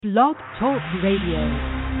Blog Talk Radio.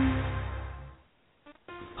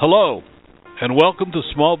 Hello, and welcome to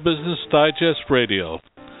Small Business Digest Radio.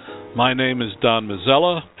 My name is Don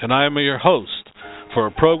Mazzella, and I am your host for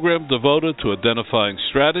a program devoted to identifying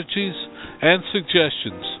strategies and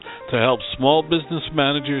suggestions to help small business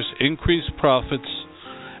managers increase profits,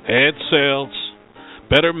 add sales,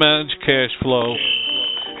 better manage cash flow,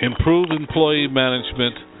 improve employee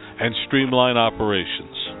management, and streamline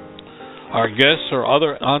operations. Our guests are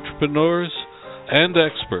other entrepreneurs and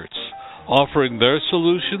experts offering their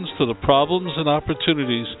solutions to the problems and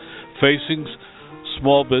opportunities facing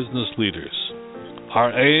small business leaders.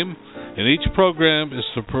 Our aim in each program is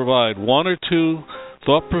to provide one or two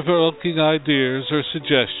thought-provoking ideas or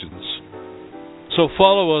suggestions. So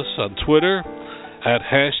follow us on Twitter at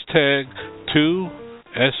hashtag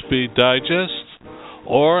 2SBDigest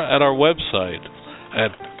or at our website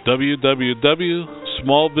at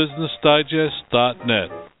www.smallbusinessdigest.net.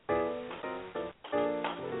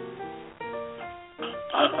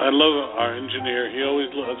 I love our engineer. He always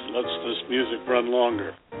lets this music run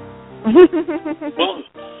longer. Well,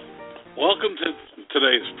 welcome to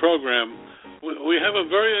today's program. We have a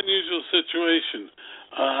very unusual situation.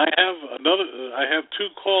 I have two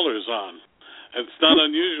callers on. It's not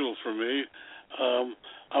unusual for me.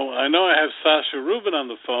 I know I have Sasha Rubin on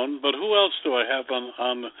the phone, but who else do I have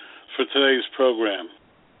on for today's program?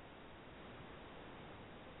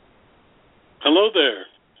 Hello there.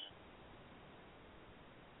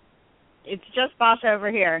 It's just Basha over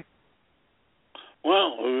here.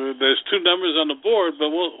 Well, there's two numbers on the board, but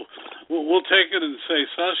we'll take it and say,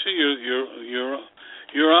 Sasha,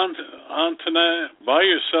 you're on tonight by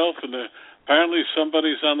yourself, and apparently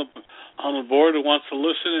somebody's on the board who wants to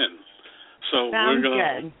listen in. So Sounds we're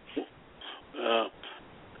gonna. Good.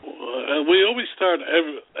 We always start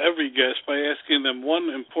every guest by asking them one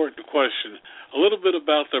important question, a little bit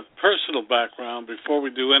about their personal background before we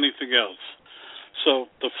do anything else. So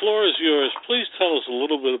the floor is yours. Please tell us a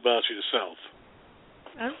little bit about yourself.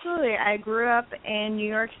 Absolutely. I grew up in New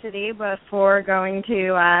York City before going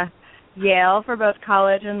to Yale for both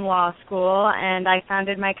college and law school, and I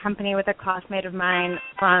founded my company with a classmate of mine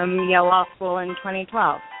from Yale Law School in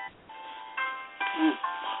 2012.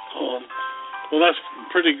 Well, that's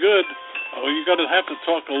pretty good. You're going to have to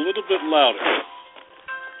talk a little bit louder.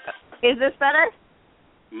 Is this better?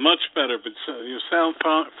 Much better, but you sound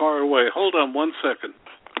far away. Hold on 1 second.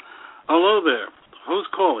 Hello there. Who's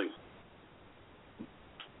calling?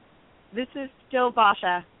 This is still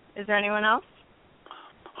Basha. Is there anyone else?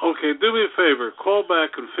 Okay, do me a favor. Call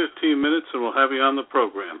back in 15 minutes and we'll have you on the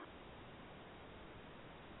program.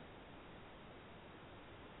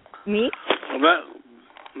 Me? Well,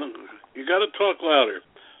 you got to talk louder.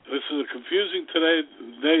 This is a confusing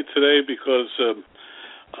day today because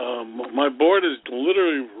my board is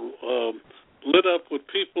literally lit up with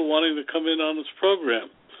people wanting to come in on this program.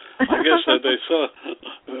 I guess they saw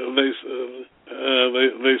there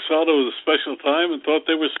was a special time and thought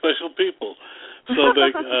they were special people. So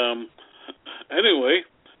they anyway.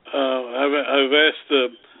 I've asked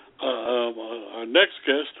our next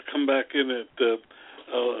guest to come back in at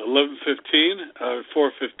 11:15 or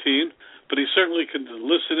 4:15, but he certainly can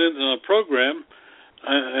listen in on a program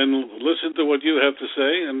and listen to what you have to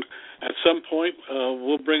say, and at some point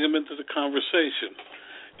we'll bring him into the conversation.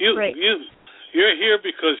 You're here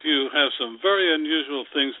because you have some very unusual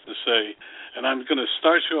things to say, and I'm going to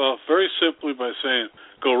start you off very simply by saying,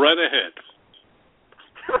 go right ahead.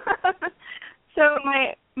 So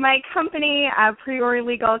my company, Priori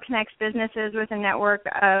Legal, connects businesses with a network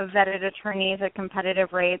of vetted attorneys at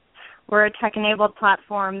competitive rates. We're a tech-enabled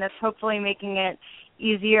platform that's hopefully making it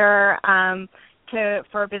easier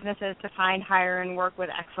for businesses to find, hire, and work with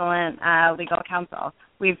excellent legal counsel.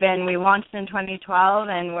 We launched in 2012,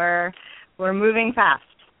 and we're moving fast.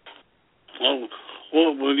 Well,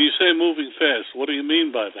 when you say moving fast, what do you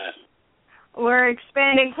mean by that? We're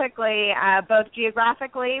expanding quickly, both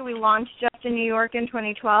geographically. We launched just in New York in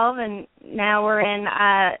 2012, and now we're in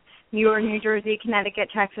New York, New Jersey,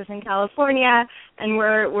 Connecticut, Texas, and California, and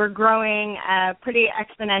we're growing pretty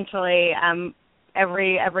exponentially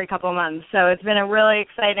every couple of months. So it's been a really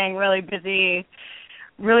exciting, really busy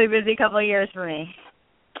couple of years for me.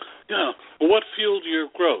 Yeah. Well, what fueled your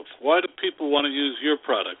growth? Why do people want to use your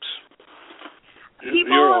products?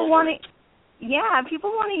 People want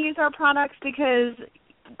to use our products because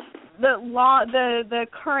the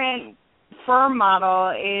current firm model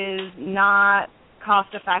is not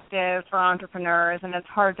cost effective for entrepreneurs, and it's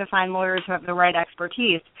hard to find lawyers who have the right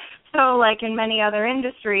expertise. So like in many other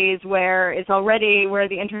industries where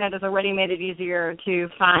the internet has already made it easier to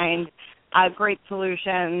find great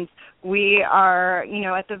solutions. We are,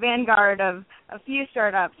 at the vanguard of a few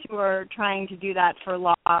startups who are trying to do that for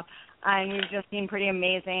law, and we've just seen pretty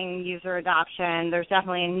amazing user adoption. There's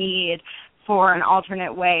definitely a need for an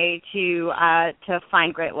alternate way to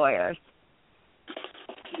find great lawyers.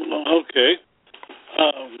 Okay.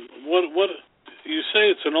 What you say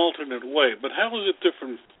it's an alternate way, but how is it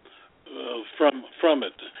different from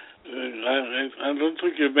it? I don't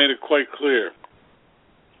think you've made it quite clear.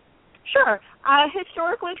 Sure.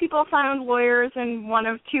 Historically, people found lawyers in one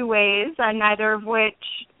of two ways, neither of which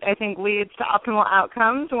I think leads to optimal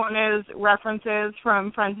outcomes. One is references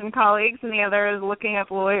from friends and colleagues, and the other is looking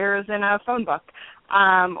up lawyers in a phone book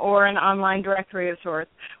or an online directory of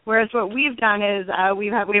sorts. Whereas what we've done is we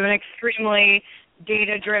have an extremely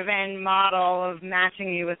data-driven model of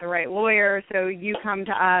matching you with the right lawyer. So you come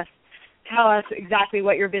to us, tell us exactly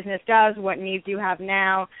what your business does, what needs you have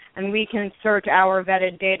now, and we can search our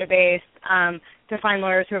vetted database to find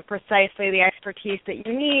lawyers who have precisely the expertise that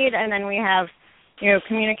you need, and then we have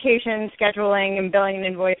communication, scheduling, and billing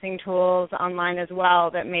and invoicing tools online as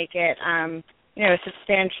well that make it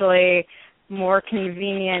substantially more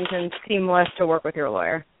convenient and seamless to work with your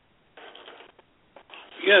lawyer.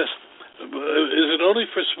 Yes. Is it only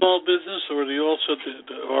for small business, or do you also,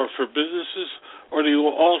 or for businesses, or do you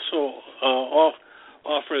also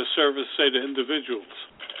offer a service, say, to individuals?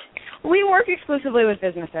 We work exclusively with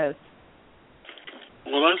businesses.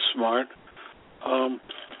 Well, that's smart.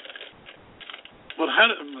 But how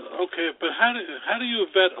do you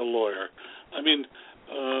vet a lawyer? I mean,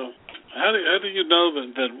 how do you know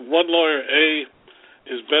that one lawyer A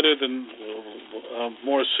is better than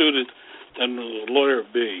more suited than lawyer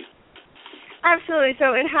B? Absolutely.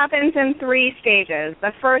 So it happens in three stages.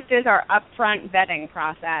 The first is our upfront vetting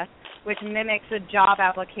process, which mimics a job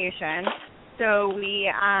application. So we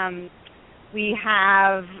have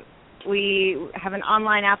an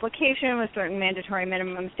online application with certain mandatory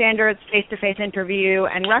minimum standards, face-to-face interview,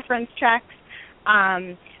 and reference checks.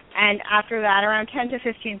 And after that, around 10 to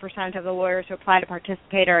 15% of the lawyers who apply to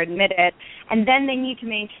participate are admitted. And then they need to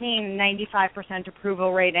maintain 95%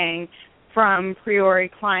 approval rating from priori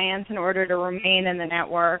clients in order to remain in the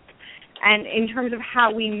network. And in terms of how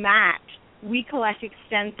we match, we collect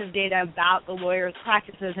extensive data about the lawyer's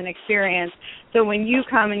practices and experience. So when you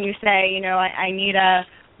come and you say, I need a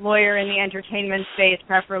lawyer in the entertainment space,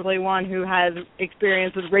 preferably one who has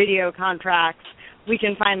experience with radio contracts, we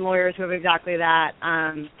can find lawyers who have exactly that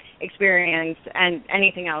experience and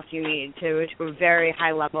anything else you need to a very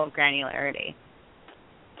high level of granularity.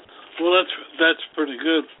 Well, that's pretty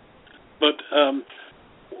good. But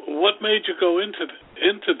what made you go into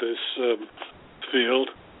this field,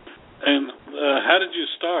 and how did you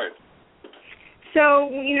start? So,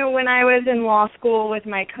 when I was in law school with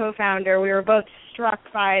my co-founder, we were both struck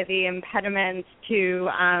by the impediments to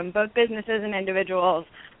both businesses and individuals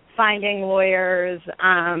finding lawyers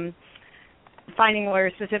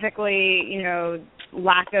specifically,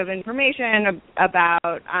 lack of information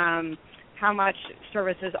about how much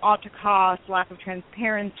services ought to cost, lack of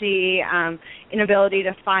transparency, inability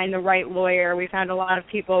to find the right lawyer. We found a lot of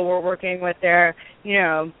people were working with their,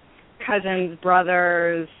 cousin's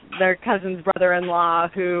brother-in-law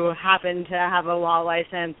who happened to have a law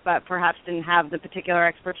license but perhaps didn't have the particular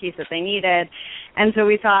expertise that they needed. And so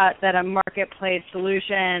we thought that a marketplace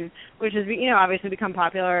solution, which has, obviously become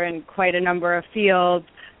popular in quite a number of fields,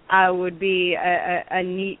 would be a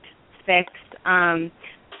neat fix.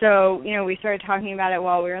 So, we started talking about it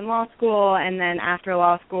while we were in law school, and then after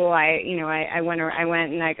law school, I went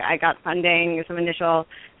and I got funding, some initial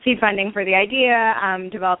seed funding for the idea,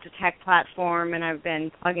 developed a tech platform, and I've been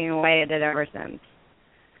plugging away at it ever since.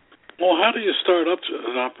 Well, how do you start up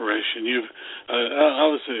an operation? You've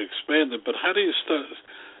obviously expanded, but how do you start?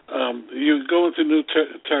 You go into new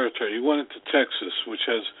territory. You went into Texas, which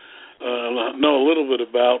has know a little bit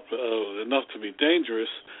about enough to be dangerous.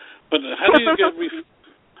 But how do you get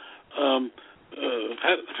how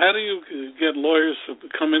do you get lawyers to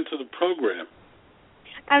come into the program?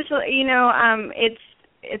 Absolutely.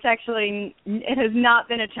 It has not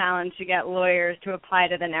been a challenge to get lawyers to apply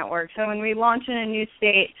to the network. So when we launch in a new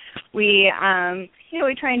state, we try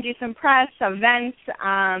and do some press, events.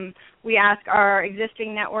 We ask our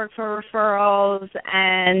existing network for referrals,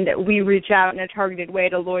 and we reach out in a targeted way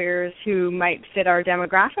to lawyers who might fit our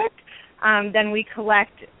demographic. Then we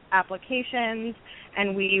collect applications,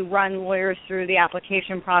 and we run lawyers through the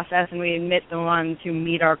application process, and we admit the ones who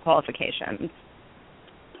meet our qualifications.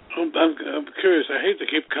 I'm curious. I hate to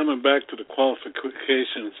keep coming back to the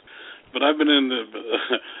qualifications, but I've been in the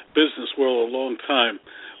business world a long time.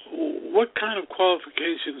 What kind of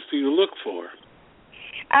qualifications do you look for?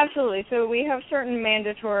 Absolutely. So we have certain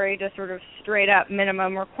mandatory to sort of straight up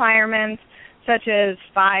minimum requirements, such as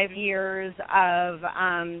 5 years of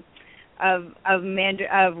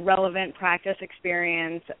relevant practice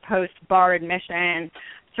experience post bar admission,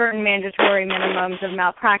 certain mandatory minimums of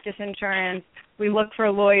malpractice insurance. We look for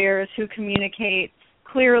lawyers who communicate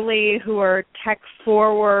clearly, who are tech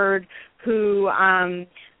forward, who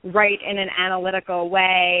write in an analytical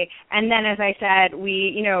way, and then, as I said,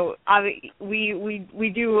 we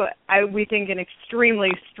think an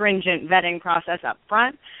extremely stringent vetting process up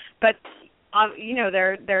front, but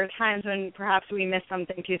there are times when perhaps we miss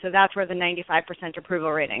something too, so that's where the 95%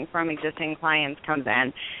 approval rating from existing clients comes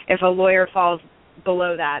in. If a lawyer falls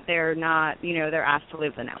below that, they're not, they're asked to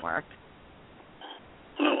leave the network.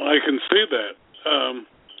 Well, I can see that.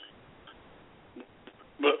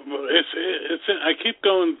 But it's I keep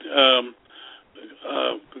going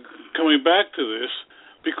coming back to this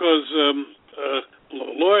because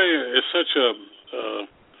lawyer is such a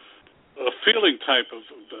feeling type of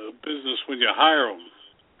business when you hire them.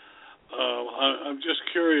 I'm just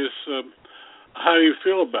curious how you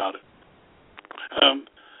feel about it.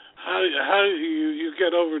 How you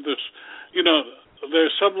get over this?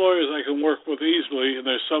 There's some lawyers I can work with easily, and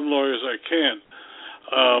there's some lawyers I can't.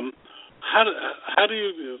 How do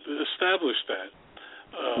you establish that?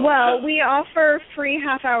 Well, we offer free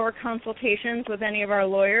half-hour consultations with any of our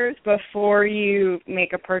lawyers before you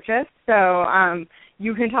make a purchase. So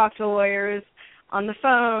you can talk to lawyers on the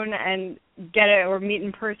phone and get it, or meet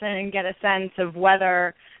in person and get a sense of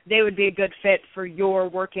whether they would be a good fit for your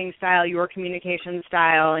working style, your communication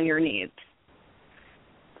style, and your needs.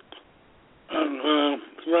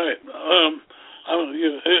 Right.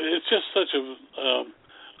 It's just such a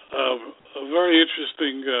very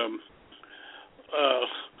interesting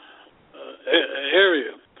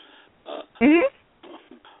area.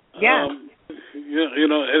 Yeah. And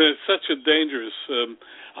it's such a dangerous.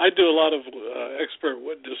 I do a lot of expert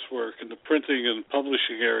witness work in the printing and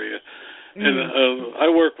publishing area, and I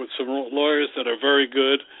work with some lawyers that are very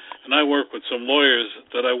good, and I work with some lawyers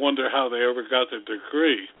that I wonder how they ever got their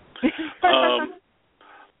degree. I'm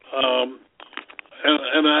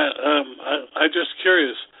just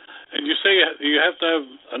curious. And you say you have to have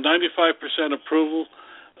a 95% approval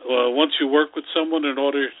once you work with someone in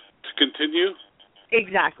order to continue?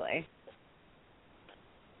 Exactly.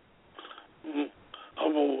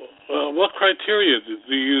 What criteria do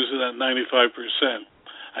you use in that 95%?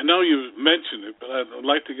 I know you mentioned it, but I'd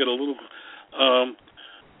like to get a little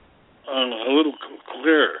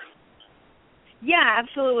clearer. Yeah,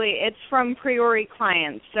 absolutely. It's from Priori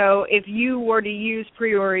clients. So if you were to use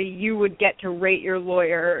Priori, you would get to rate your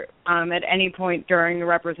lawyer at any point during the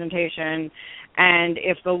representation. And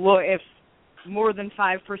if more than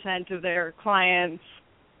 5% of their clients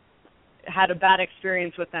had a bad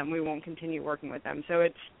experience with them, we won't continue working with them. So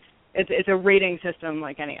it's a rating system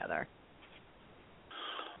like any other.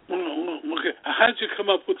 Okay. How did you come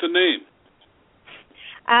up with the name?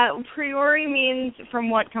 Priori means from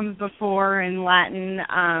what comes before in Latin,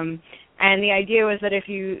 and the idea was that if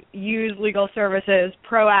you use legal services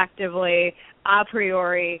proactively, a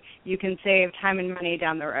priori, you can save time and money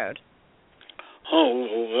down the road.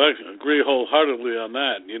 Oh, I agree wholeheartedly on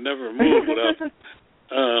that. You never move without.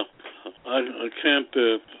 I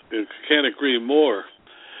can't agree more.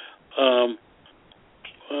 Well,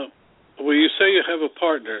 you say you have a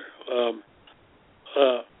partner.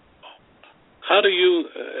 How do you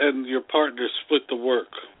and your partner split the work?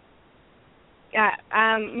 Yeah,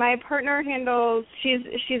 my partner handles.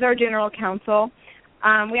 She's our general counsel.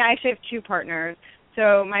 We actually have two partners.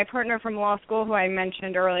 So my partner from law school, who I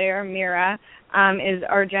mentioned earlier, Mira, is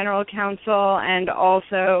our general counsel and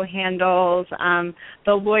also handles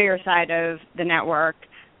the lawyer side of the network.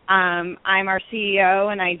 I'm our CEO,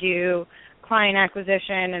 and I do client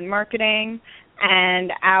acquisition and marketing,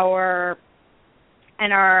 and our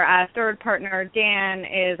third partner, Dan,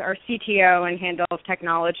 is our CTO and handles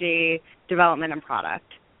technology development and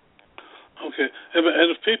product. Okay.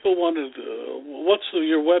 And if people wanted, what's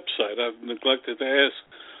your website? I've neglected to ask.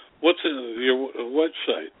 What's your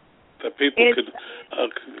website that people could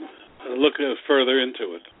look further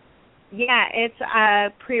into it? Yeah, it's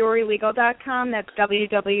priorilegal.com. That's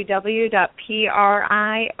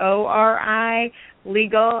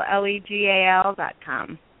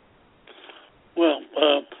www.priorilegal.com. Well,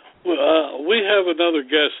 we have another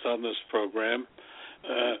guest on this program.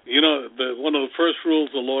 One of the first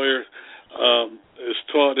rules a lawyer is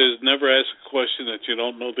taught is never ask a question that you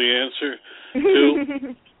don't know the answer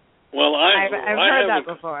to. Well, I've heard that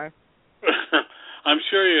before. I'm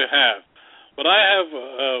sure you have. But I have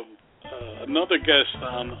another guest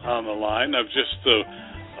on the line. I've just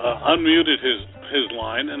unmuted his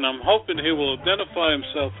line, and I'm hoping he will identify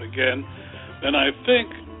himself again. And I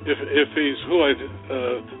think if he's who I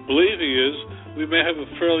believe he is, we may have a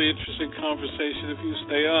fairly interesting conversation if you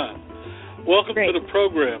stay on. Welcome Great. to the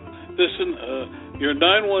program. Listen, you're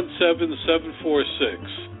 917-746.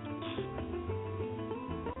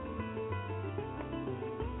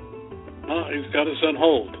 Oh, he's got us on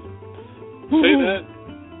hold. Say that?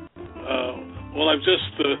 Well, I've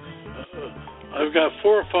got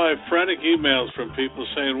 4 or 5 frantic emails from people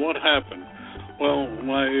saying, what happened? Well,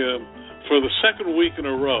 for the second week in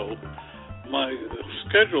a row, my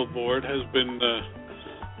schedule board has been,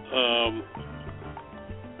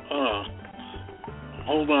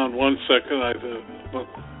 hold on one second.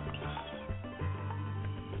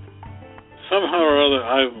 Somehow or other,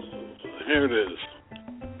 here it is.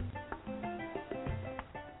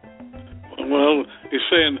 Well, he's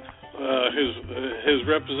saying his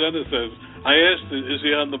representative says, I asked, is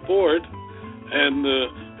he on the board? And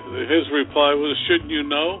his reply was, shouldn't you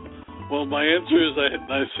know? Well, my answer is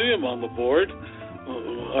I see him on the board,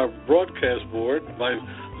 our broadcast board. My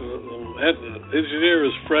engineer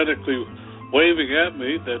is frantically waving at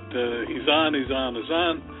me that he's on,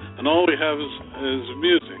 and all we have is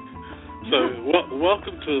music. So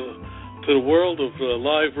welcome to the world of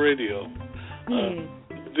live radio.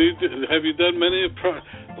 Have you done many?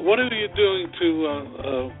 What are you doing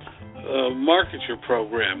to market your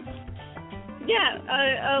program?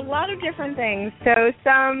 Yeah, a lot of different things. So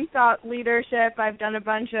some thought leadership. I've done a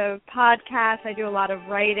bunch of podcasts. I do a lot of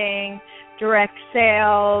writing, direct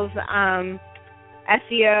sales,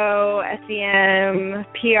 SEO, SEM,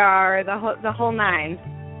 PR, the whole nine.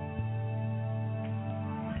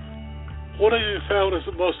 What have you found is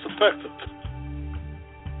the most effective?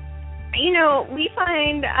 You know, we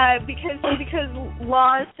find because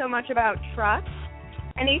law is so much about trust,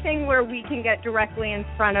 anything where we can get directly in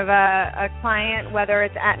front of a client, whether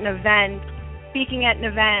it's at an event, speaking at an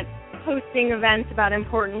event, hosting events about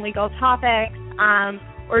important legal topics,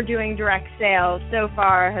 or doing direct sales, so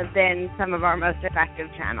far have been some of our most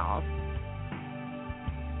effective channels.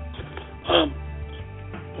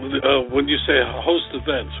 When you say host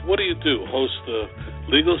events, what do you do? Host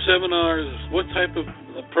legal seminars? What type of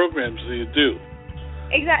programs do you do?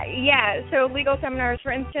 Exactly. Yeah. So legal seminars,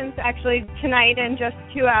 for instance, actually tonight in just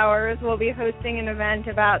 2 hours, we'll be hosting an event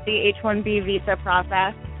about the H-1B visa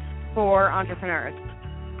process for entrepreneurs.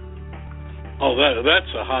 Oh,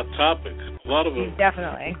 that's a hot topic. A lot of them.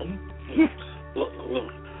 Definitely. But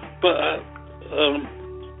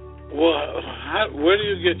where do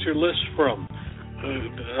you get your list from?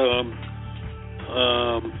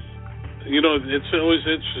 It's always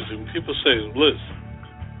interesting. People say list.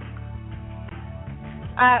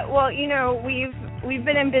 Well, we've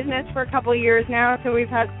been in business for a couple of years now, so we've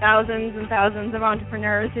had thousands and thousands of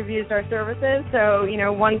entrepreneurs who've used our services. So,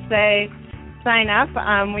 once they sign up,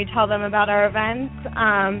 we tell them about our events,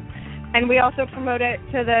 and we also promote it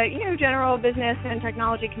to the, general business and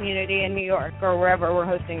technology community in New York or wherever we're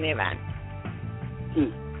hosting the event.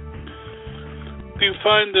 Do you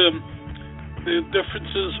find the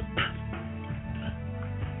differences?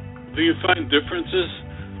 Do you find differences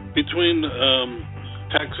between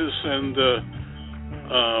Texas and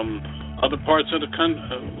other parts of the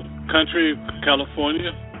country,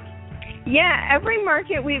 California? Yeah, every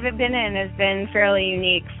market we've been in has been fairly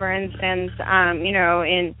unique. For instance,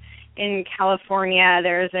 in California,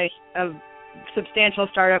 there's a substantial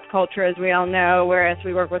startup culture, as we all know, whereas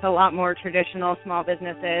we work with a lot more traditional small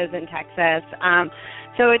businesses in Texas.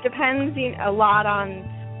 So it depends a lot on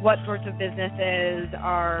what sorts of businesses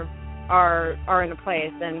are in a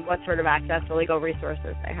place and what sort of access to legal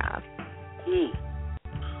resources they have.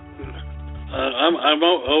 I'm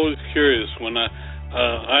always curious when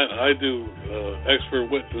I do expert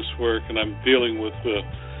witness work and I'm dealing with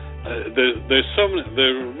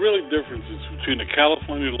there are really differences between a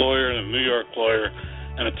California lawyer and a New York lawyer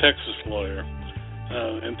and a Texas lawyer.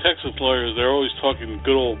 And Texas lawyers, they're always talking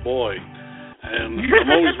good old boy, and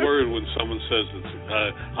I'm always worried when someone says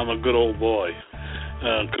I'm a good old boy,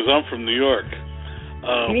 because I'm from New York.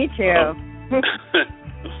 Me too.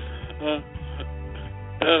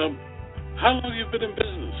 How long have you been in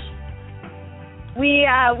business? We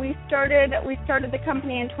started the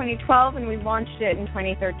company in 2012 and we launched it in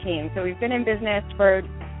 2013. So we've been in business for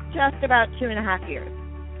just about 2.5 years.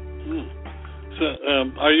 So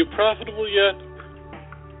are you profitable yet?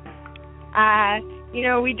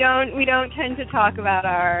 We don't tend to talk about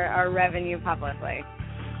our revenue publicly.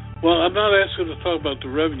 Well, I'm not asking to talk about the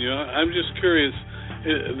revenue. I'm just curious.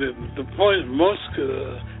 The point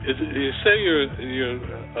is, you say your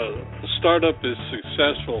startup is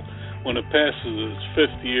successful. when it passes its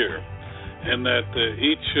fifth year, and that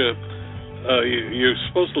you're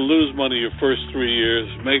supposed to lose money your first 3 years,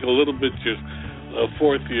 make a little bit your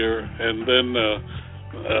fourth year, and then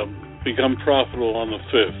become profitable on the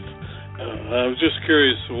fifth. I was just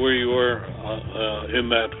curious where you were in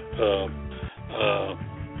that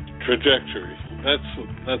trajectory.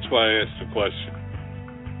 That's why I asked the question.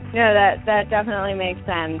 No, that definitely makes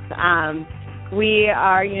sense. We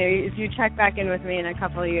are, if you check back in with me in a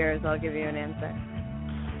couple of years, I'll give you an answer.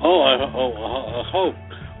 I hope.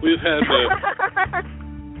 We've had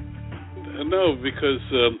no, because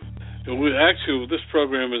this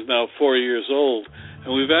program is now 4 years old,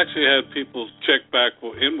 and we've actually had people check back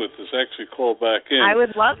in with us, actually call back in. I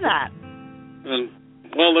would love that. And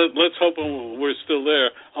well, let's hope we're still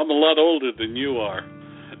there. I'm a lot older than you are.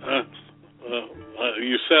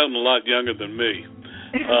 You sound a lot younger than me.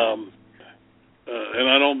 And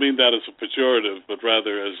I don't mean that as a pejorative, but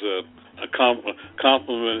rather as a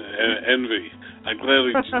compliment and envy. I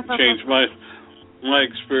gladly change my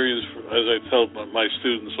experience, as I tell my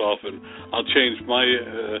students often. I'll change my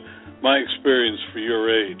experience for your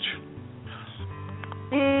age.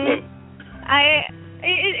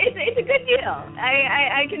 It's a good deal.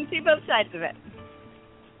 I can see both sides of it.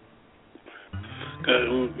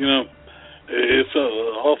 It's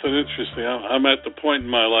often interesting. I'm at the point in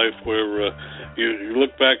my life where you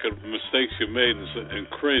look back at mistakes you made and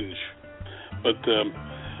cringe. But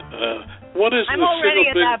what is I'm already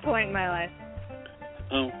at that point in my life.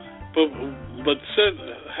 But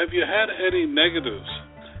have you had any negatives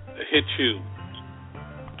hit you?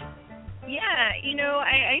 Yeah,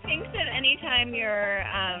 I think that anytime you're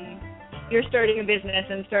starting a business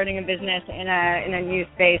in a new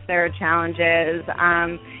space, there are challenges.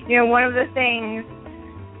 One of the things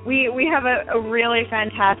we have a really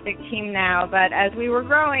fantastic team now, but as we were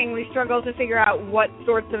growing, we struggled to figure out what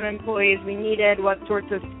sorts of employees we needed, what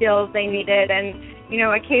sorts of skills they needed, and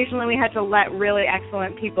occasionally we had to let really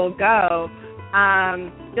excellent people go,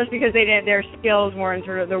 just because their skills weren't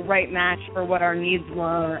sort of the right match for what our needs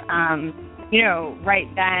were, right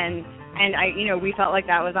then. And we felt like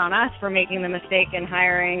that was on us for making the mistake in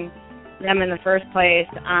hiring them in the first place.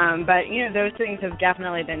 But those things have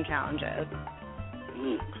definitely been challenges.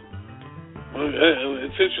 Well,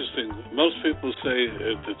 it's interesting. Most people say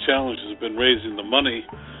the challenge has been raising the money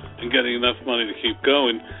and getting enough money to keep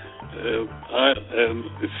going. And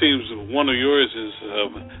it seems one of yours is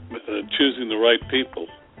choosing the right people.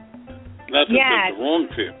 Not that they're the wrong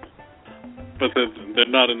people, but that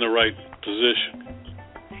they're not in the right position.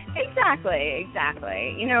 Exactly.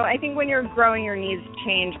 I think when you're growing, your needs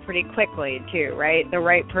change pretty quickly, too, right? The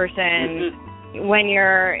right person, when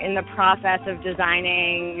you're in the process of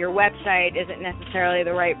designing your website, isn't necessarily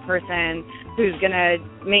the right person who's going to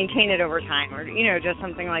maintain it over time or, just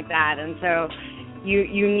something like that. And so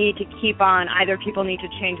you need to keep on. Either people need to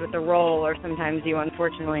change with the role, or sometimes you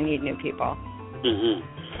unfortunately need new people.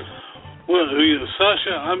 Well,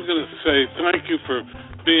 Sasha, I'm going to say thank you for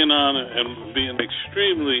being on and being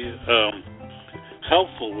extremely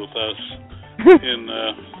helpful with us in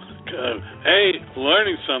A,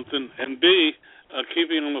 learning something, and B,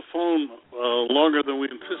 keeping on the phone longer than we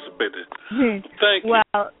anticipated. Thank you.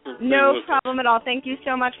 Well, no problem at all. Thank you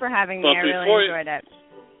so much for having me. I really enjoyed it.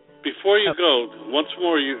 Before you go, once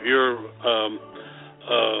more, your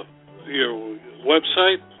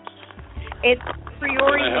website? It's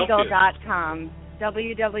priorilegal.com.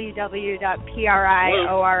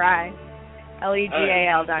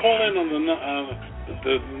 www.priorilegal.com. Call in on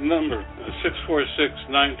the number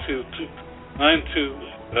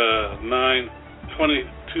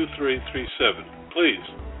 646-929-2337, please.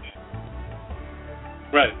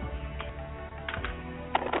 Right.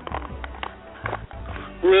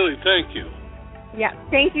 Really, thank you. Yeah,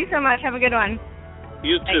 thank you so much. Have a good one.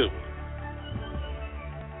 You too.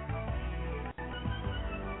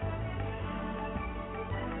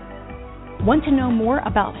 Want to know more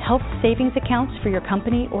about health savings accounts for your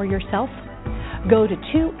company or yourself? Go to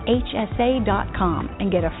 2hsa.com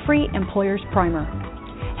and get a free employer's primer.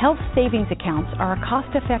 Health savings accounts are a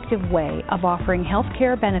cost-effective way of offering health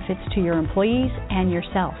care benefits to your employees and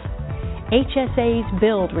yourself. HSAs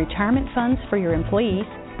build retirement funds for your employees,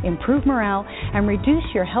 improve morale, and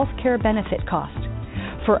reduce your health care benefit cost.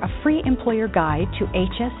 For a free employer guide to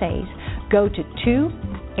HSAs, go to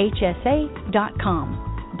 2hsa.com.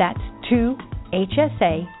 That's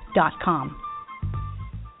 2hsa.com.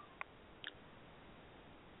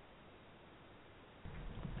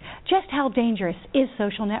 Just how dangerous is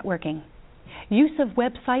social networking? Use of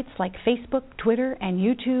websites like Facebook, Twitter, and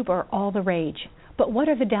YouTube are all the rage. But what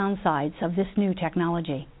are the downsides of this new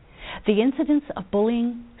technology? The incidence of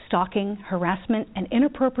bullying, stalking, harassment, and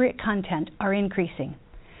inappropriate content are increasing.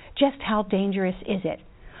 Just how dangerous is it?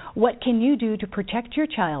 What can you do to protect your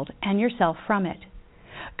child and yourself from it?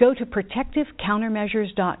 Go to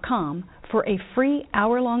protectivecountermeasures.com for a free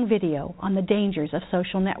hour-long video on the dangers of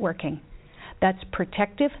social networking. That's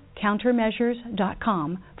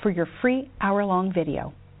protectivecountermeasures.com for your free hour-long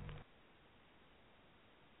video.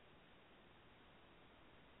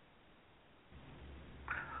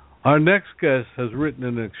 Our next guest has written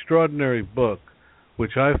an extraordinary book,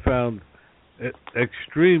 which I found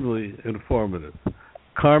extremely informative.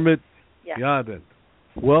 Karl Mehta,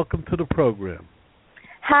 welcome to the program.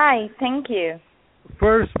 Hi, thank you.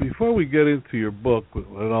 First, before we get into your book,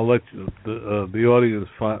 and I'll let you, the audience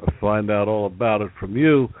find out all about it from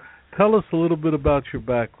you, tell us a little bit about your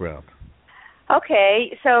background.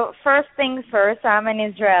 Okay, so first things first, I'm an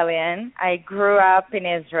Israeli. I grew up in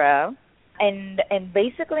Israel. And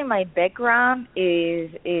basically my background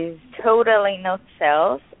is totally not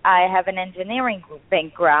sales. I have an engineering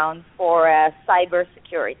background for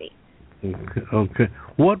cybersecurity. Okay.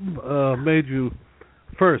 What made you,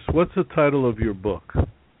 first, what's the title of your book?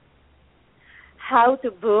 How to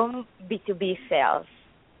Boom B2B Sales.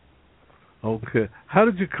 Okay. How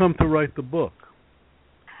did you come to write the book?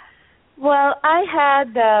 Well, I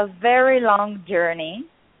had a very long journey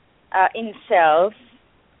in sales.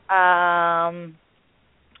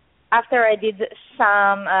 After I did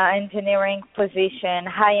some engineering position,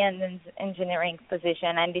 high-end engineering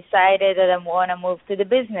position, and decided that I want to move to the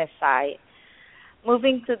business side.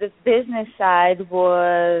 Moving to the business side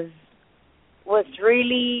was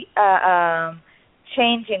really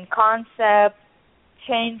changing concept,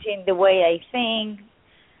 changing the way I think.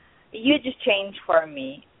 Huge change for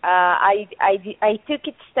me. I took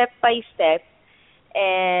it step by step.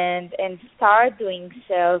 And start doing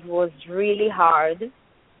sales was really hard,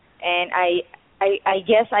 and I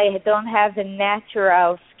guess I don't have the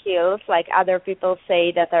natural skills like other people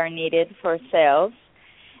say that are needed for sales,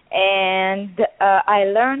 and I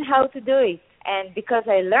learned how to do it, and because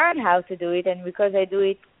I learned how to do it and because I do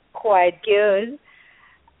it quite good,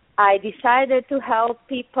 I decided to help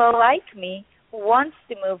people like me who wants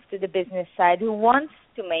to move to the business side, who wants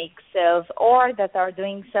to make sales or that are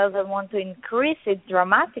doing sales and want to increase it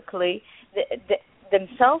dramatically,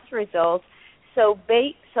 themselves results. So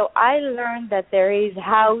I learned that there is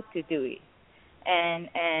how to do it. And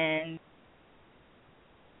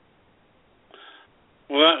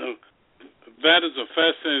well, that is a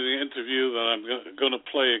fascinating interview that I'm going to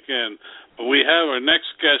play again. But we have our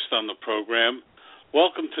next guest on the program.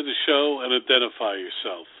 Welcome to the show and identify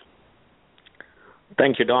yourself.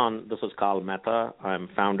 Thank you, Don. This is Karl Mehta. I'm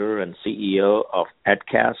founder and CEO of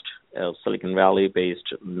EdCast, a Silicon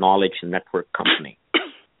Valley-based knowledge network company.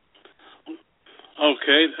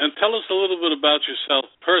 Okay, and tell us a little bit about yourself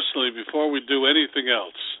personally before we do anything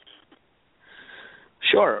else.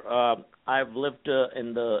 Sure. I've lived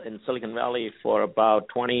in Silicon Valley for about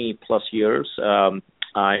 20 plus years. I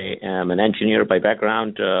am an engineer by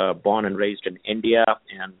background, born and raised in India,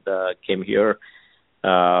 and came here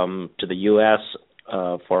to the U.S.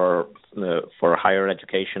 For higher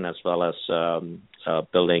education as well as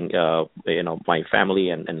building my family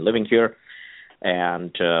and living here.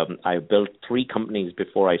 And I built 3 companies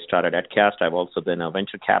before I started EdCast. I've also been a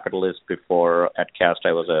venture capitalist before EdCast.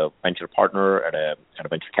 I was a venture partner at a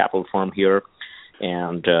venture capital firm here,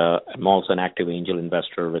 and I'm also an active angel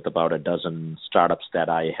investor with about a dozen startups that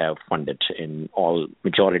I have funded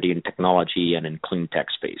majority in technology and in clean tech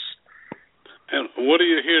space. And what are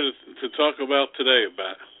you here to talk about today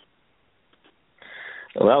about?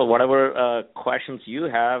 Well, whatever questions you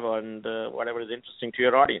have and whatever is interesting to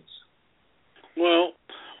your audience. Well,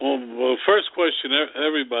 first question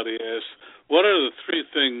everybody asks, what are the 3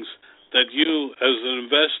 things that you as an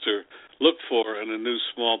investor look for in a new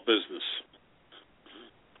small business?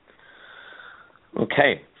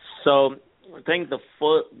 Okay. So I think the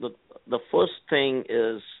first thing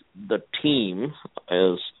is the team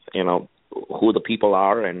is, who the people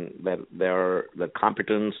are and their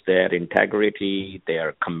competence, their integrity,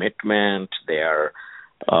 their commitment, their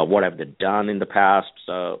what have they done in the past.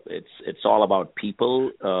 So it's all about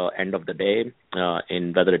people. End of the day,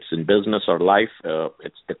 in whether it's in business or life,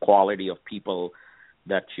 it's the quality of people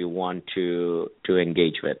that you want to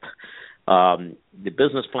engage with. The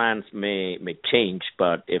business plans may change,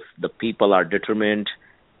 but if the people are determined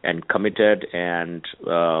and committed and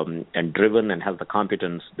driven and have the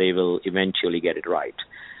competence, they will eventually get it right.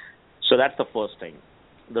 So that's the first thing.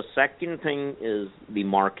 The second thing is the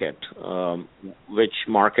market. Which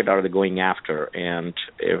market are they going after? And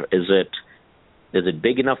is it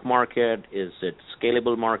big enough market? Is it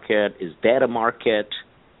scalable market? Is there a market?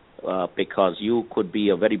 because you could be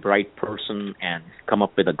a very bright person and come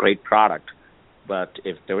up with a great product, but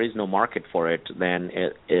if there is no market for it, then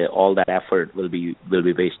all that effort will be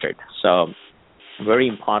wasted. So very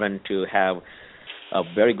important to have a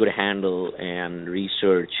very good handle and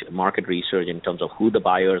market research in terms of who the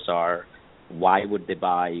buyers are, why would they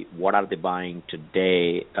buy, what are they buying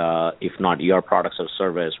today, if not your products or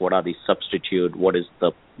service, what are the substitute, what's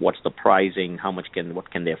the pricing,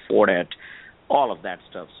 what can they afford it, all of that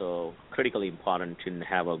stuff. So critically important to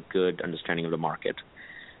have a good understanding of the market.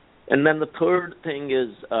 And then the third thing is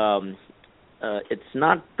it's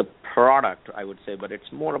not the product, I would say, but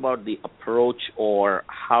it's more about the approach, or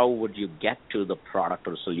how would you get to the product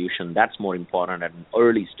or solution. That's more important at an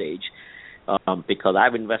early stage, because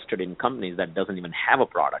I've invested in companies that doesn't even have a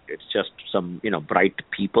product. It's just some bright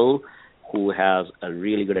people who has a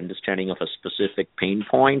really good understanding of a specific pain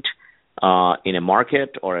point in a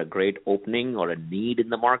market, or a great opening or a need in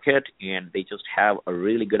the market, and they just have a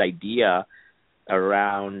really good idea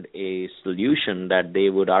around a solution that they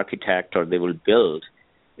would architect or they will build,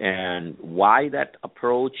 and why that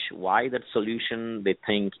approach, why that solution they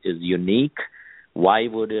think is unique, why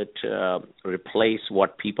would it replace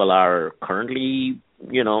what people are currently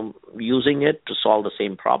using it to solve the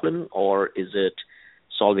same problem, or is it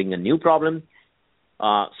solving a new problem?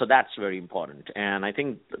 So that's very important, and I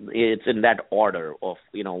think it's in that order of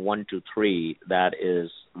 1 to 3 that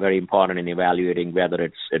is very important in evaluating whether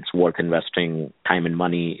it's worth investing time and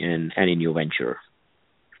money in any new venture.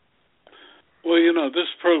 Well, this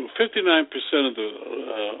 59%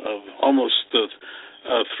 of almost 3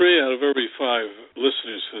 out of every 5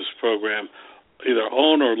 listeners to this program either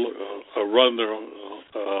own or run the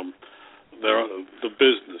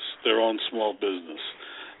business, their own small business.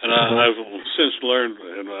 And I've since learned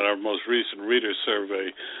in our most recent reader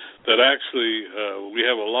survey that actually we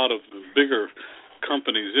have a lot of bigger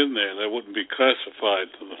companies in there that wouldn't be classified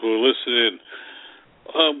who listen in.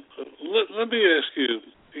 Let me ask you,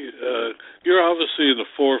 you're obviously in the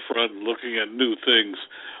forefront looking at new things.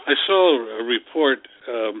 I saw a report,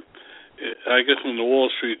 I guess in the Wall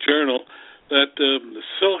Street Journal, that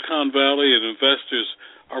Silicon Valley and investors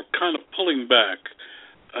are kind of pulling back,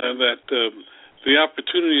 and that the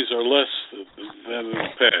opportunities are less than in the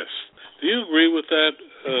past. Do you agree with that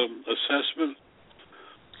assessment?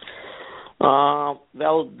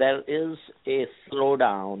 Well, there is a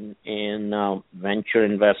slowdown in venture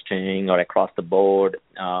investing or across the board,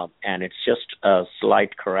 and it's just a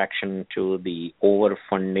slight correction to the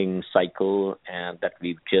overfunding cycle that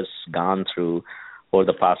we've just gone through over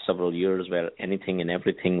the past several years, where anything and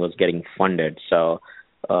everything was getting funded. So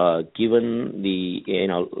given the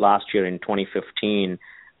last year in 2015,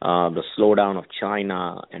 the slowdown of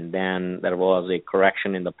China, and then there was a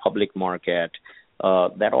correction in the public market,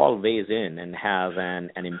 that all weighs in and has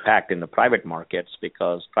an impact in the private markets,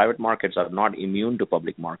 because private markets are not immune to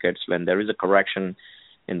public markets. When there is a correction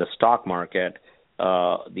in the stock market,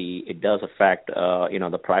 it does affect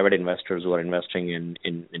the private investors who are investing in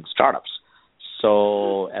startups.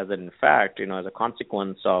 So as a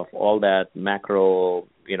consequence of all that macro,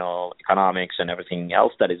 economics and everything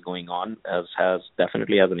else that is going on,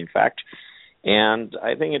 definitely has an effect. And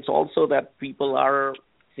I think it's also that people are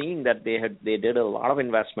seeing that they did a lot of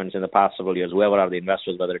investments in the past several years, whoever are the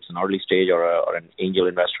investors, whether it's an early stage or an angel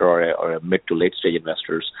investor or a mid to late stage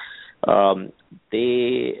investors.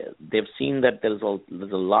 They've seen that there's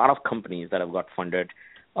a lot of companies that have got funded.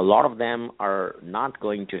 A lot of them are not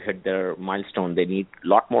going to hit their milestone. They need a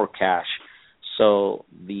lot more cash. So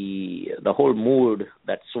the whole mood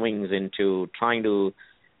that swings into trying to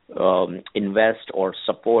invest or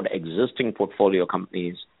support existing portfolio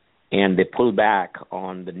companies, and they pull back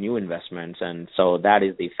on the new investments, and so that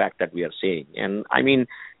is the effect that we are seeing. And I mean,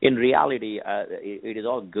 in reality, it is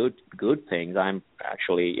all good things. I'm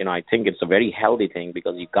actually, I think it's a very healthy thing,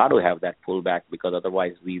 because you got to have that pullback, because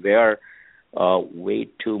otherwise we were way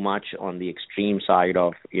too much on the extreme side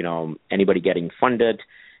of anybody getting funded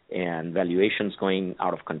and valuations going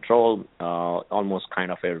out of control, almost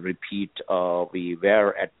kind of a repeat. We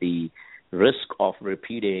were at the risk of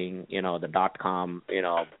repeating, the .com,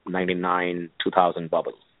 99, 2000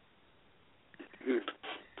 bubble.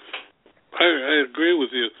 I agree with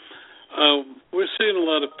you. We're seeing a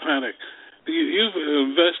lot of panic. You've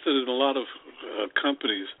invested in a lot of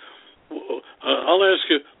companies. I'll ask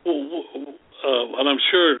you, and I'm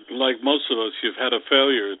sure, like most of us, you've had a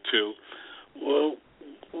failure or two. Well,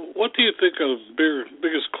 what do you think are the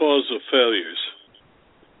biggest cause of failures?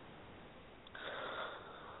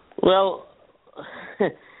 Well,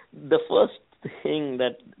 the first thing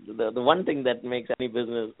that the one thing that makes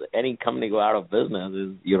any company go out of business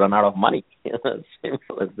is you run out of money.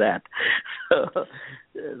 Simple as that. So,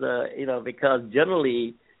 because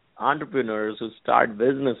generally entrepreneurs who start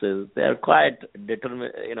businesses, they're quite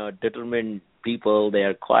determined people.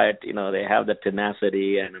 They're quite, they have the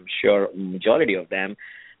tenacity, and I'm sure majority of them,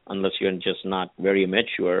 unless you're just not very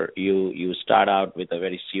mature, you start out with a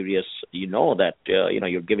very serious, that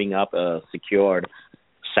you're giving up a secured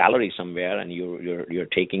salary somewhere, and you're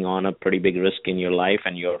taking on a pretty big risk in your life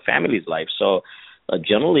and your family's life. So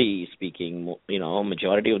generally speaking,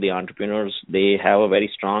 majority of the entrepreneurs, they have a very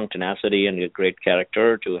strong tenacity and a great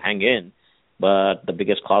character to hang in. But the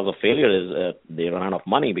biggest cause of failure is they run out of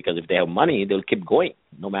money, because if they have money, they'll keep going,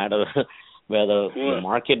 no matter whether the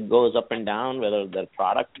market goes up and down, whether the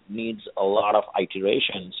product needs a lot of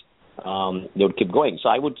iterations, they would keep going. So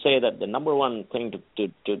I would say that the number one thing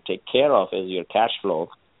to take care of is your cash flow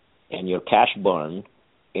and your cash burn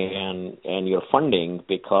and your funding,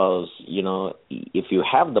 because, if you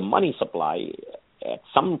have the money supply, at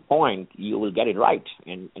some point you will get it right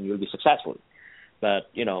and you'll be successful.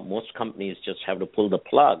 But, most companies just have to pull the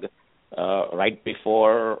plug right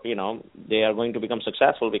before, they are going to become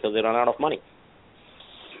successful because they run out of money.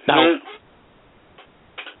 Now,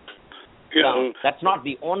 that's not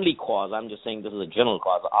the only cause. I'm just saying this is a general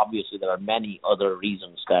cause. Obviously, there are many other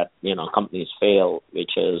reasons that, companies fail,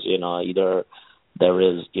 which is, either there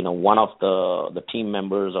is, one of the team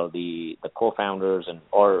members or the co-founders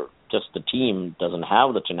or just the team doesn't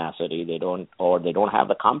have the tenacity. They don't have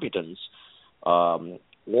the competence,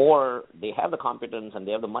 or they have the competence and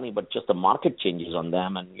they have the money, but just the market changes on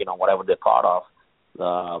them, and whatever they thought of,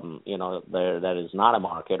 there is not a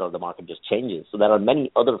market, or the market just changes. So there are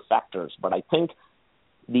many other factors, but I think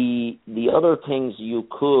the other things you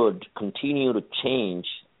could continue to change,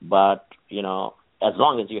 but as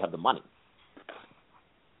long as you have the money.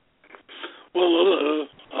 Well,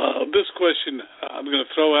 this question I'm going to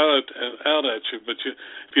throw out at you, but if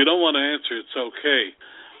you don't want to answer, it's okay.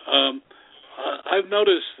 I've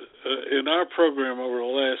noticed in our program over the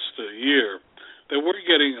last year that we're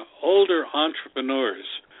getting older entrepreneurs,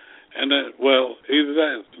 and either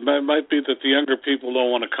that might be that the younger people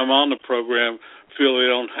don't want to come on the program, feel they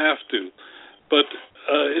don't have to, but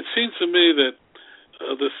it seems to me that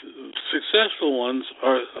the successful ones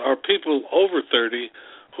are people over 30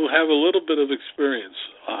 who have a little bit of experience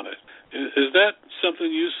on it. Is that something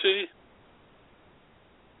you see?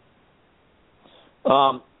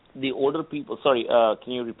 The older people, sorry,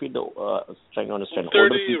 can you repeat trying to understand, 30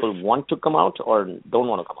 older people want to come out or don't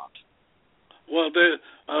want to come out? Well,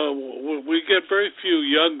 we get very few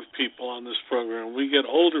young people on this program. We get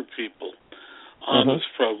older people on this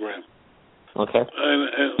program. Okay.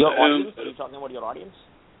 And your audience? Are you talking about your audience?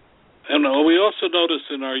 And we also noticed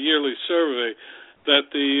in our yearly survey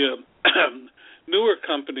that the newer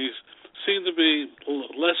companies seem to be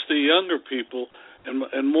less the younger people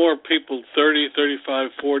and more people 30,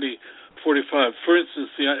 35, 40, 45. For instance,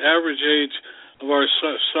 the average age of our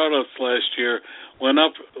startups last year went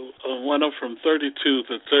up from 32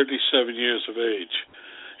 to 37 years of age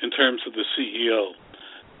in terms of the CEO.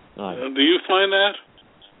 Right. Do you find that?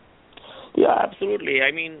 Yeah, absolutely.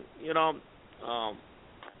 I mean,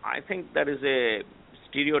 I think that is a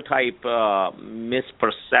stereotype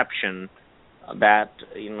misperception that,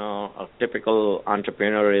 a typical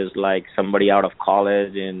entrepreneur is like somebody out of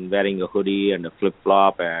college and wearing a hoodie and a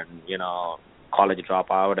flip-flop and, college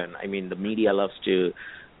dropout. And, I mean, the media loves to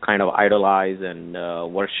kind of idolize and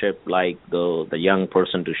worship like the young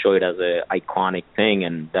person to show it as a iconic thing.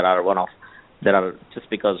 And there are just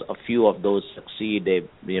because a few of those succeed,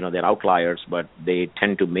 they're outliers, but they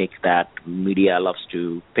tend to make that media loves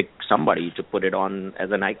to pick somebody to put it on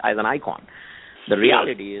as an icon. The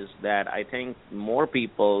reality is that I think more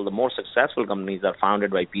people, the more successful companies are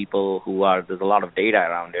founded by people there's a lot of data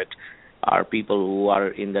around it, are people who are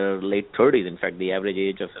in their late 30s. In fact, the average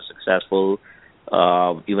age of a successful,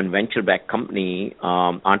 even venture-backed company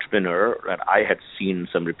entrepreneur that I had seen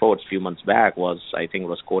some reports a few months back was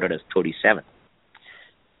quoted as 37.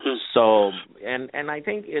 So, and I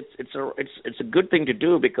think it's a good thing to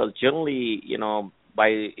do, because generally,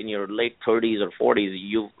 in your late 30s or 40s,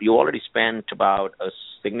 you already spent about a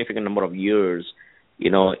significant number of years,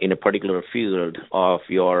 in a particular field of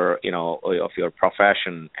your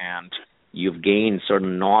profession, and you've gained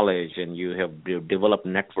certain knowledge, and you've developed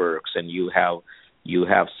networks, and you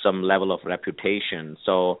have some level of reputation.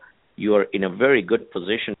 So you are in a very good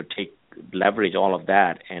position to leverage all of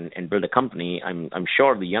that and build a company. I'm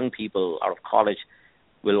sure the young people out of college,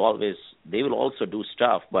 will also do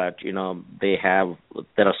stuff, but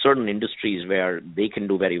there are certain industries where they can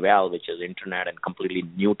do very well, which is internet and completely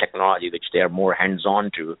new technology, which they are more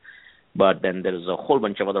hands-on to. But then there's a whole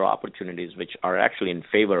bunch of other opportunities which are actually in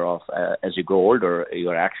favor of, as you grow older,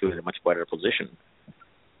 you're actually in a much better position.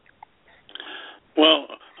 Well,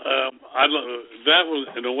 that was,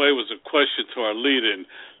 in a way, was a question to our lead-in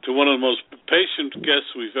to one of the most patient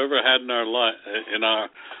guests we've ever had in our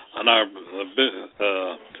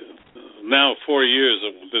now 4 years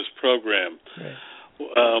of this program.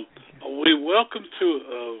 Right. We welcome to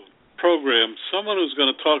a program someone who's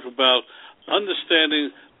going to talk about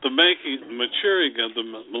understanding the maturing of the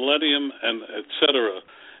millennium, and et cetera.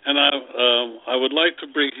 And I would like to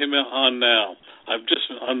bring him on now. I've just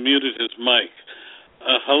unmuted his mic.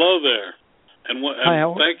 Hello there, and Hi,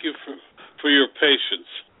 thank you for your patience.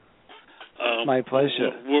 My pleasure.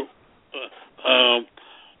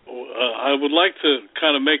 I would like to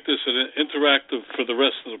kind of make this an interactive for the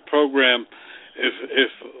rest of the program,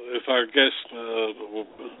 if our guests will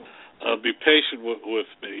be patient with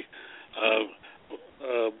me.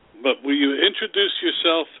 But will you introduce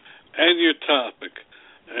yourself and your topic,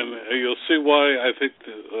 and you'll see why I think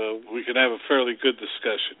we can have a fairly good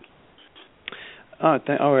discussion.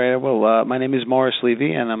 All right. Well, my name is Morris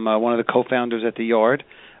Levy, and I'm one of the co-founders at The Yard.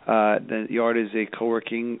 The Yard is a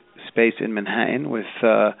co-working space in Manhattan with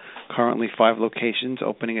currently 5 locations,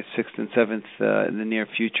 opening at 6th and 7th in the near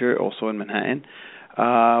future, also in Manhattan,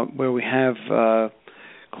 where we have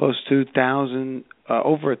close to 1,000,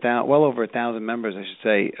 well over 1,000 members, I should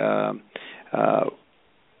say,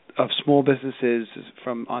 of small businesses,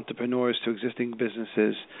 from entrepreneurs to existing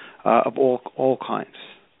businesses of all kinds.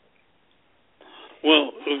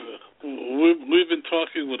 Well, we've been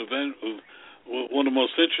talking with one of the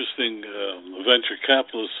most interesting venture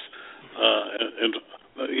capitalists, and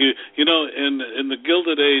in the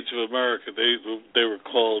Gilded Age of America, they were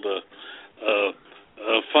called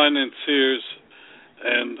financiers,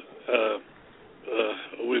 and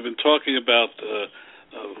we've been talking about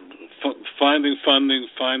finding funding,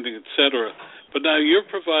 et cetera. But now you're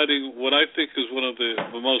providing what I think is one of the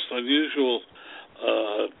most unusual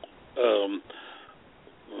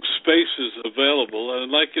spaces available, and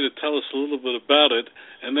I'd like you to tell us a little bit about it,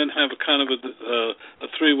 and then have a kind of a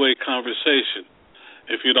three-way conversation,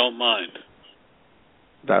 if you don't mind.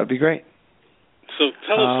 That would be great. So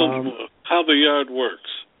tell us how the Yard works.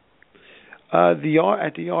 At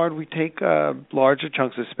the Yard, we take larger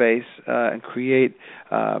chunks of space and create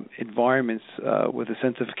environments with a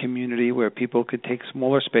sense of community where people could take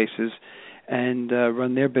smaller spaces and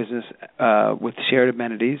run their business with shared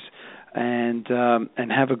amenities. And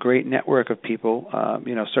have a great network of people.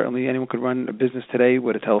 Certainly anyone could run a business today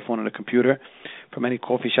with a telephone and a computer from any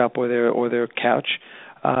coffee shop or their couch.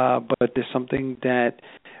 But there's something that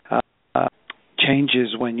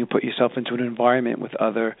changes when you put yourself into an environment with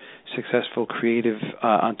other successful, creative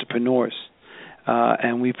entrepreneurs.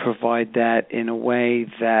 And we provide that in a way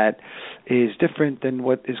that is different than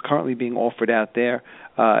what is currently being offered out there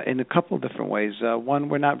in a couple of different ways. One,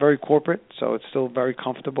 we're not very corporate, so it's still very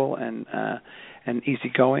comfortable and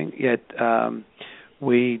easygoing, yet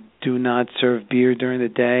we do not serve beer during the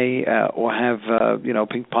day or have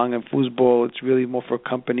ping pong and foosball. It's really more for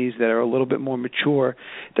companies that are a little bit more mature.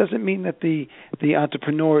 It doesn't mean that the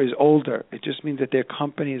entrepreneur is older. It just means that their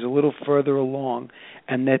company is a little further along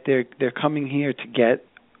and that they're coming here to get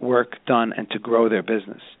work done and to grow their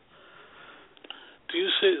business. Do you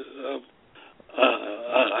see?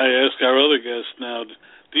 I ask our other guests now.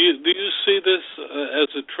 Do you see this as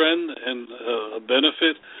a trend and a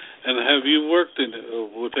benefit? And have you worked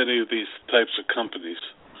with any of these types of companies?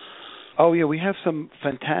 Oh yeah, we have some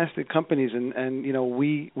fantastic companies, and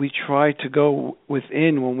we try to go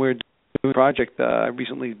within when we're doing a project. I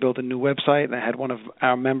recently built a new website, and I had one of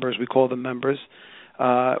our members. We call them members.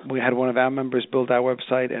 We had one of our members build our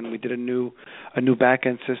website, and we did a new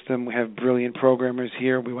back-end system. We have brilliant programmers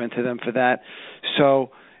here. We went to them for that. So,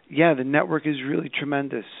 yeah, the network is really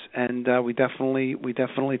tremendous, and we definitely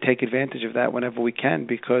take advantage of that whenever we can.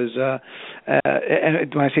 Because,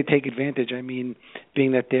 and when I say take advantage, I mean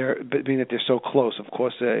being that they're so close. Of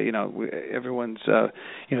course, everyone's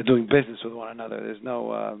doing business with one another. There's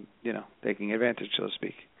no taking advantage, so to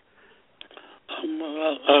speak.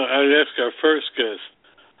 I ask our first guest,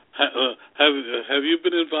 have you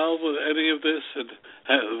been involved with any of this, and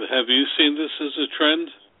have you seen this as a trend?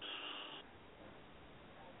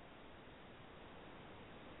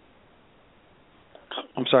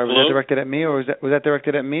 I'm sorry, was that directed at me, or was that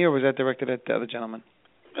directed at me, or was that directed at the other gentleman?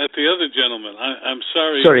 At the other gentleman. I'm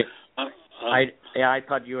sorry. Sorry. I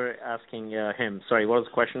thought you were asking him. Sorry, what was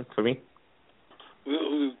the question for me?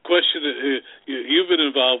 The question: you've been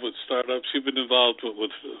involved with startups. You've been involved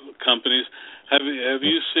with companies. Have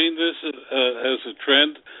you seen this as a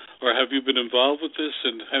trend, or have you been involved with this?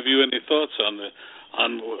 And have you any thoughts on the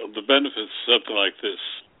benefits of something like this?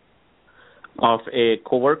 Of a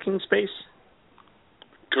co-working space?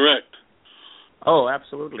 Correct. Oh,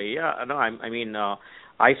 absolutely. Yeah. No, I mean,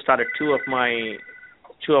 I started two of my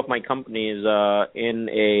companies in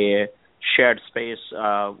a shared space.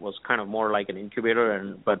 Was kind of more like an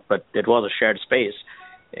incubator, but it was a shared space.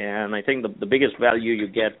 And I think the biggest value you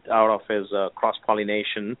get out of is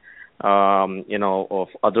cross-pollination, of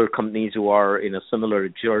other companies who are in a similar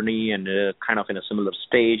journey and kind of in a similar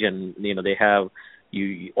stage, and they have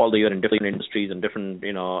although you're in different industries and different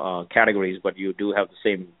categories, but you do have the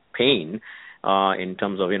same pain in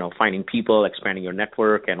terms of finding people, expanding your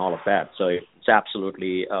network, and all of that. So it's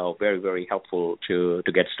absolutely very, very helpful to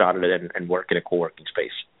get started and work in a co-working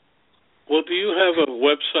space. Well, do you have a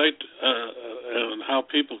website on how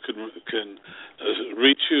people can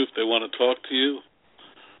reach you if they want to talk to you?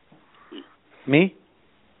 Me?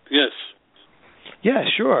 Yes. Yeah,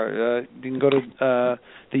 sure. You can go to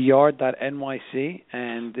theyard.nyc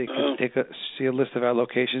and they can see a list of our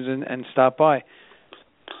locations and stop by.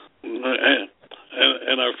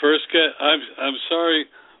 And our first guest, I'm sorry,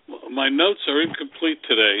 my notes are incomplete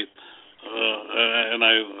today, and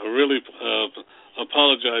I really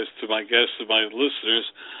apologize to my guests and my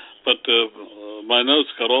listeners, but my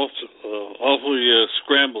notes got awfully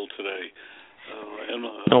scrambled today.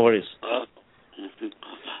 No worries.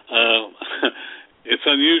 It's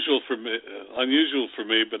unusual for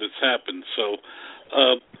me, but it's happened. So,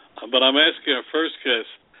 but I'm asking our first guest,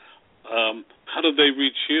 how do they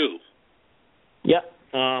reach you? Yeah,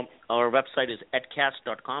 our website is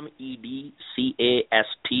edcast.com,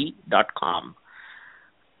 edcast.com.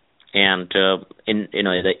 And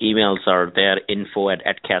the emails are there,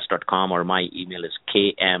 info@edcast.com, or my email is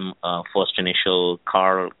KM, first initial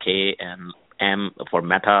Karl, K, and M for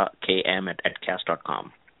Mehta,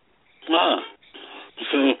 KM@edcast.com.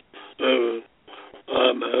 So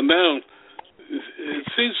now it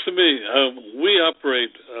seems to me we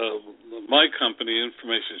operate my company,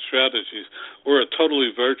 Information Strategies. We're a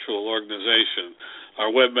totally virtual organization.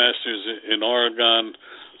 Our webmaster's in Oregon.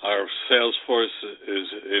 Our sales force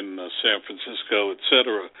is in San Francisco,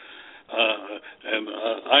 etc. And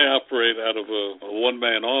I operate out of a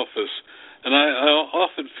one-man office. And I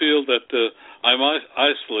often feel that I'm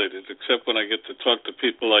isolated, except when I get to talk to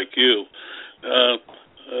people like you.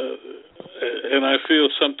 And I feel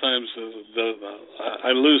sometimes that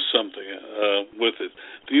I lose something with it.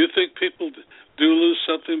 Do you think people do lose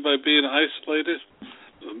something by being isolated,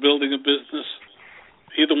 building a business?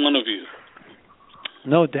 Either one of you.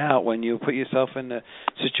 No doubt. When you put yourself in a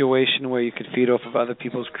situation where you can feed off of other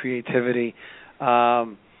people's creativity,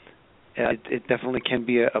 it definitely can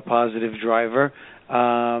be a positive driver.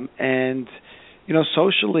 And,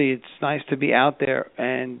 socially, it's nice to be out there.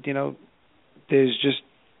 And, there's just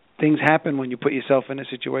things happen when you put yourself in a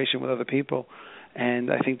situation with other people. And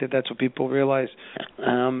I think that's what people realize.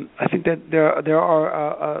 I think that there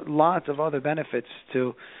are lots of other benefits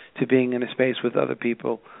to being in a space with other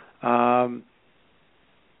people.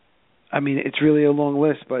 It's really a long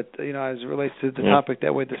list, but as it relates to the topic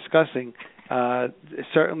that we're discussing, it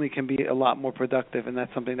certainly can be a lot more productive, and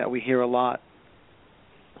that's something that we hear a lot.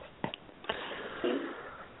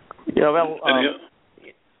 Yeah, well,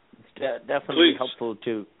 it's definitely helpful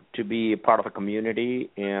to be a part of a community,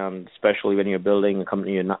 and especially when you're building a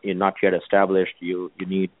company you're not yet established, you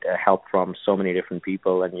need help from so many different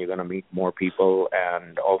people, and you're going to meet more people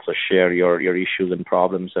and also share your issues and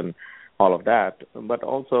problems and all of that. But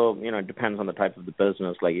also, it depends on the type of the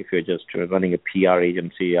business. Like if you're just running a PR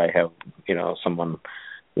agency, I have, someone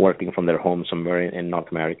working from their home somewhere in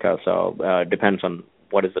North America. So it depends on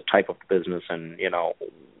what is the type of business and,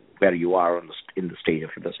 where you are in the stage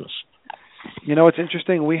of your business. It's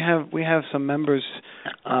interesting. We have some members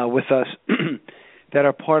with us that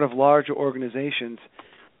are part of larger organizations,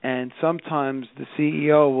 and sometimes the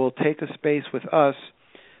CEO will take a space with us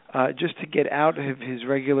just to get out of his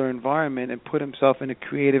regular environment and put himself in a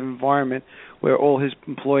creative environment where all his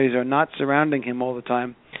employees are not surrounding him all the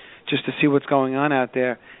time, just to see what's going on out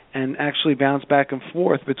there and actually bounce back and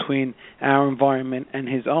forth between our environment and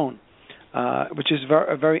his own, which is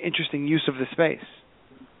a very interesting use of the space.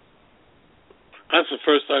 That's the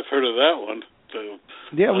first I've heard of that one. So,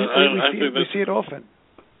 yeah, we see it often.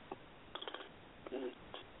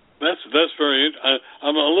 That's very.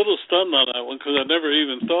 I'm a little stunned on that one because I never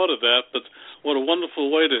even thought of that. But what a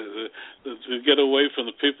wonderful way to get away from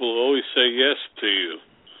the people who always say yes to you.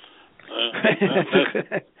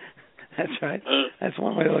 That's right. That's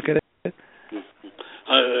one way to look at it.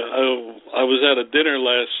 I was at a dinner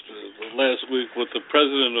last week with the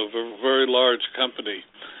president of a very large company,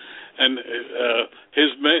 and his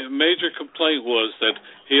major complaint was that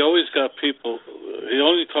he always got people. He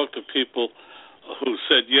only talked to people who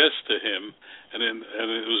said yes to him, and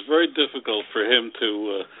it was very difficult for him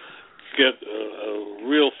to get a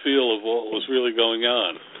real feel of what was really going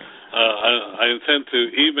on. I intend to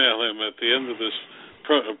email him at the end of this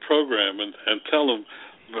program and tell him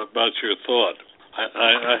about your thought.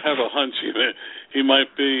 I have a hunch he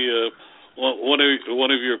might be one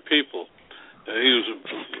of your people. He was.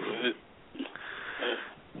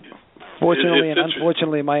 Fortunately and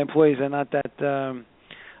unfortunately, my employees are not that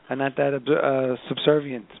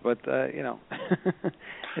subservient. But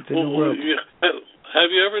it's a new world.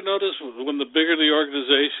 Have you ever noticed when the bigger the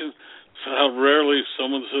organization, how rarely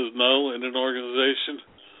someone says no in an organization?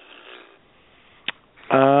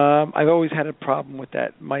 I've always had a problem with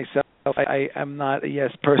that myself. I am not a yes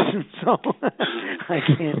person, so I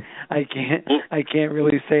can't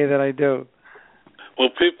really say that I do. Well,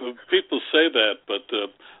 people say that, but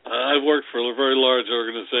I've worked for very large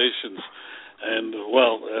organizations, and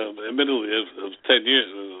admittedly, it's 10 years.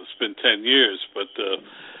 It's been 10 years, but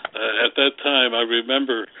at that time, I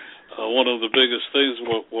remember one of the biggest things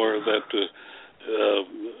were that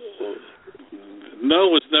no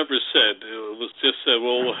was never said. It was just said,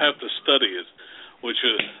 "Well, we'll have to study it," which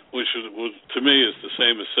to me is the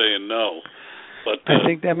same as saying no. But I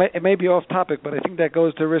think that it may be off topic, but I think that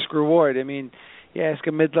goes to risk reward. I mean, you ask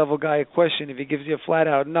a mid-level guy a question, if he gives you a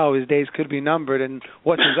flat-out no, his days could be numbered, and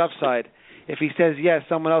what's his upside? If he says yes,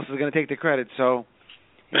 someone else is going to take the credit. So,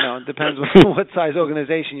 it depends what size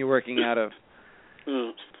organization you're working out of.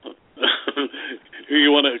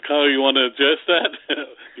 You want to address that?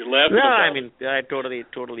 You're laughing. No, I mean, I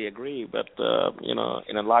totally agree. But in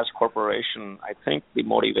a large corporation, I think the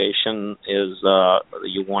motivation is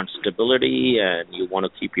you want stability and you want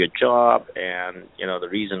to keep your job, and the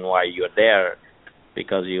reason why you're there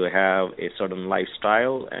because you have a certain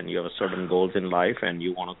lifestyle and you have certain goals in life, and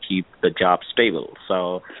you want to keep the job stable.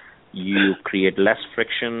 So you create less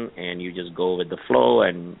friction, and you just go with the flow,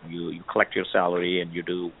 and you collect your salary, and you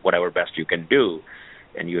do whatever best you can do,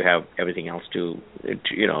 and you have everything else to as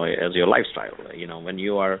your lifestyle. When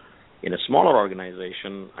you are in a smaller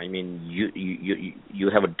organization, I mean, you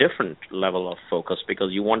have a different level of focus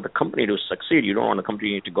because you want the company to succeed. You don't want the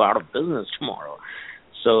company to go out of business tomorrow.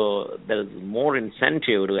 So there's more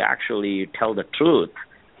incentive to actually tell the truth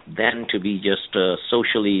than to be just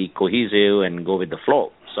socially cohesive and go with the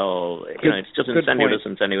flow. So, it's just incentive,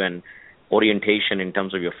 disincentive, and orientation in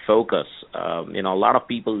terms of your focus. A lot of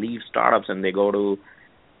people leave startups and they go to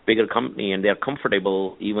bigger company and they're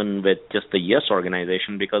comfortable even with just the yes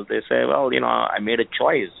organization because they say, well, I made a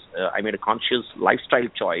choice. I made a conscious lifestyle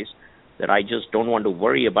choice that I just don't want to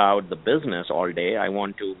worry about the business all day. I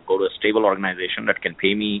want to go to a stable organization that can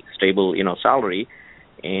pay me stable, salary,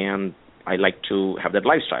 and I like to have that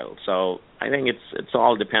lifestyle. So I think it's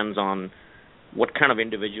all depends on what kind of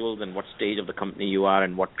individuals and what stage of the company you are,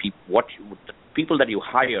 and what the people that you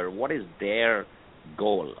hire, what is their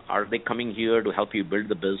goal? Are they coming here to help you build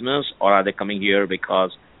the business, or are they coming here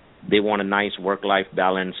because they want a nice work-life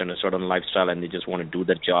balance and a certain lifestyle, and they just want to do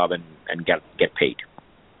their job and get paid?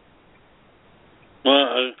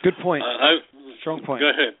 Well, good point. Strong point. Go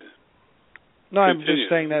ahead. No, I'm just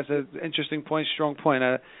saying that's an interesting point. Strong point.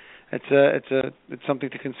 It's something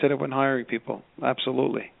to consider when hiring people.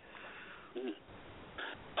 Absolutely.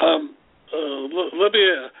 Let me.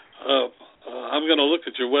 I'm going to look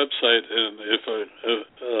at your website, and if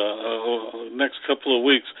next couple of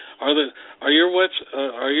weeks, are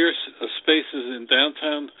your spaces in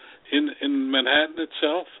downtown in Manhattan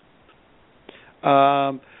itself?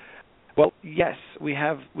 Well, yes, we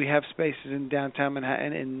have spaces in downtown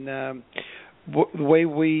Manhattan. And the way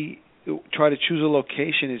we try to choose a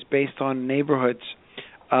location is based on neighborhoods.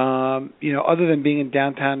 Other than being in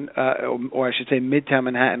downtown, or I should say Midtown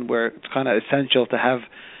Manhattan, where it's kind of essential to have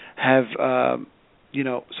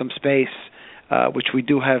some space, which we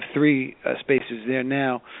do have 3 spaces there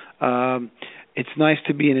now. It's nice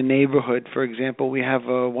to be in a neighborhood. For example, we have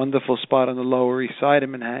a wonderful spot on the Lower East Side of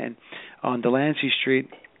Manhattan on Delancey Street,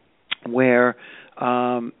 where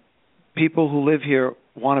people who live here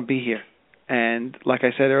want to be here. And like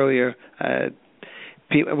I said earlier,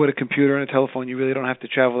 with a computer and a telephone, you really don't have to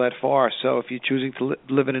travel that far. So if you're choosing to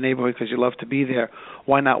live in a neighborhood because you love to be there,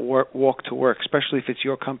 why not walk to work, especially if it's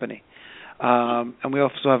your company? And we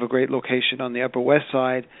also have a great location on the Upper West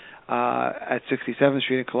Side at 67th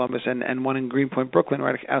Street in Columbus, and one in Greenpoint, Brooklyn,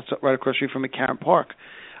 right across the street from McCarran Park.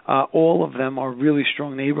 all of them are really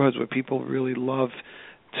strong neighborhoods where people really love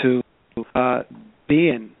to be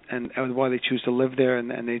in, and why they choose to live there,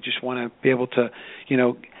 and they just want to be able to,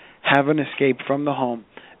 have an escape from the home.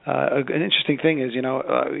 An interesting thing is,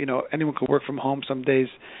 anyone could work from home some days.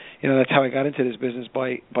 That's how I got into this business,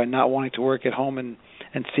 by not wanting to work at home and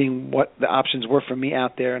seeing what the options were for me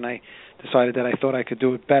out there, and I decided that I thought I could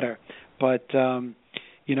do it better. But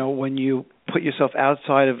when you put yourself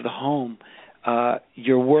outside of the home,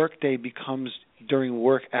 your work day becomes during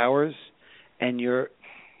work hours, and your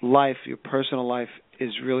life, your personal life,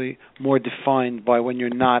 is really more defined by when you're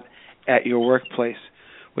not at your workplace,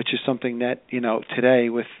 which is something that, today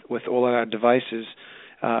with all of our devices,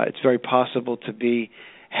 it's very possible to be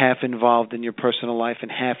half involved in your personal life and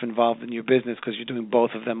half involved in your business, because you're doing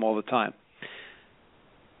both of them all the time.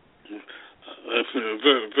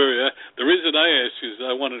 The reason I asked you is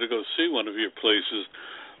I wanted to go see one of your places.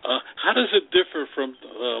 How does it differ from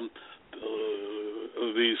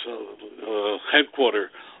these headquarter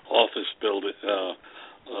office building,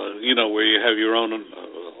 where you have your own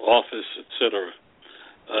office, etc.?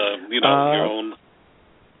 Your own.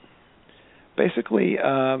 Basically,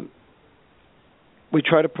 we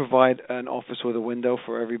try to provide an office with a window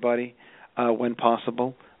for everybody when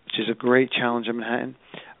possible, which is a great challenge in Manhattan.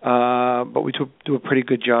 But we do a pretty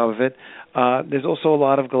good job of it. There's also a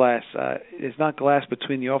lot of glass. There's not glass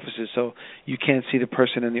between the offices, so you can't see the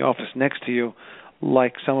person in the office next to you,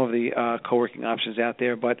 like some of the co-working options out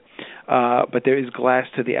there. But there is glass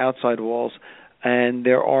to the outside walls, and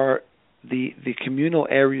there are the communal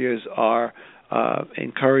areas are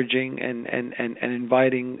encouraging and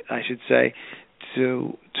inviting, I should say,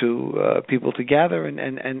 to people to gather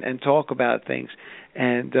and talk about things.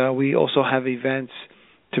 And we also have events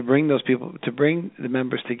to bring the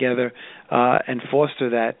members together and foster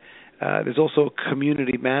that. There's also a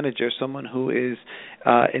community manager, someone who is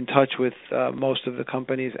in touch with most of the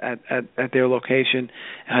companies at their location,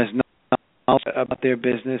 has knowledge about their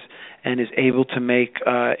business, and is able to make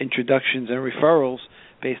introductions and referrals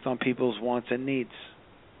based on people's wants and needs.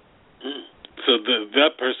 So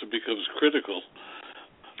that person becomes critical.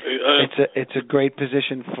 It's a great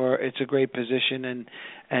position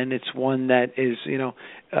and it's one that is,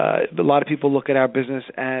 a lot of people look at our business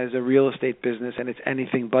as a real estate business, and it's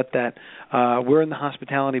anything but that. We're in the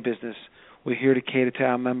hospitality business. We're here to cater to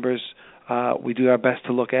our members. We do our best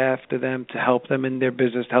to look after them, to help them in their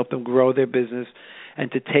business, to help them grow their business,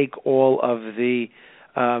 and to take all of the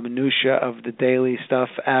minutia of the daily stuff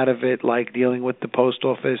out of it, like dealing with the post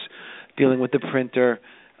office, dealing with the printer,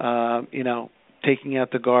 taking out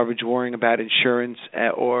the garbage, worrying about insurance,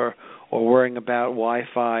 or worrying about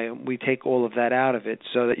Wi-Fi. We take all of that out of it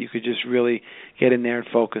so that you could just really get in there and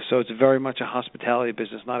focus. So it's very much a hospitality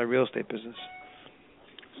business, not a real estate business.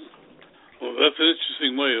 Well, that's an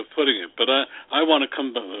interesting way of putting it, but I want to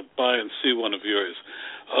come by and see one of yours.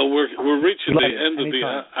 We're reaching the end of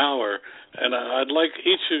the hour, and I'd like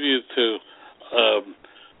each of you to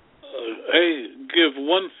give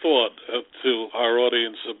one thought to our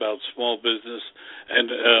audience about small business, and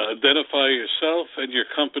identify yourself and your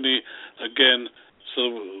company again, so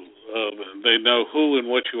they know who and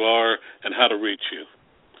what you are and how to reach you.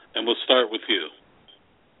 And we'll start with you.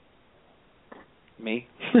 Me?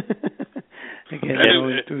 Again,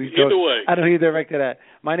 either way. I don't know who you directed at.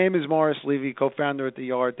 My name is Morris Levy, co-founder at The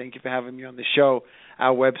Yard. Thank you for having me on the show.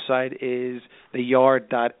 Our website is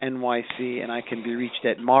theyard.nyc, and I can be reached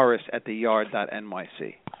at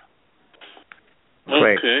morris@theyard.nyc.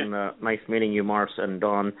 Great. Okay. And, nice meeting you, Morris and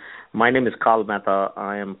Don. My name is Karl Mehta.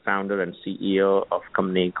 I am founder and CEO of a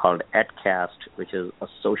company called EdCast, which is a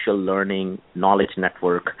social learning knowledge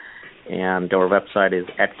network. And our website is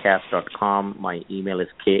edcast.com. My email is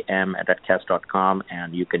km@edcast.com,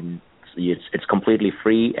 and you can. It's completely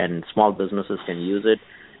free, and small businesses can use it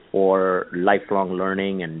for lifelong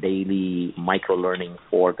learning and daily micro learning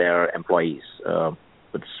for their employees.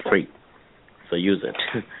 It's free, so use it.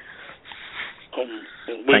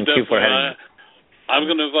 Thank you for having me. I'm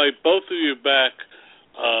going to invite both of you back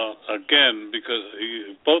again, because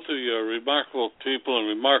both of you are remarkable people and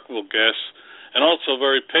remarkable guests, and also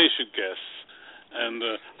very patient guests. And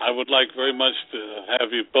I would like very much to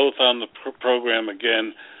have you both on the program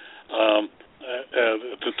again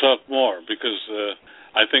to talk more, because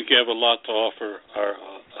I think you have a lot to offer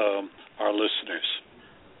our listeners.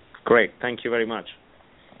 Great. Thank you very much.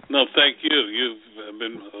 No, thank you. You've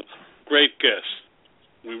been a great guest.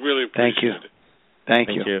 We really appreciate it. Thank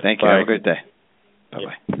you. Thank you. Have a great day.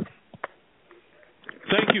 Bye-bye.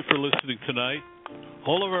 Thank you for listening tonight.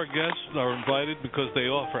 All of our guests are invited because they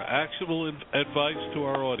offer actionable advice to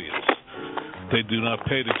our audience. They do not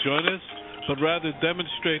pay to join us, but rather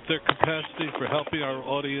demonstrate their capacity for helping our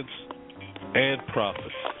audience add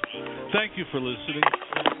profits. Thank you for listening,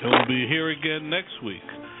 and we'll be here again next week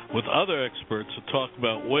with other experts to talk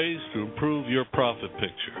about ways to improve your profit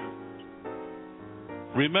picture.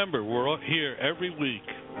 Remember, we're here every week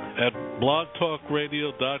at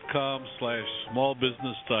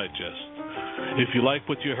blogtalkradio.com/smallbusinessdigest. If you like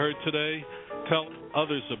what you heard today, tell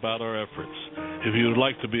others about our efforts. If you would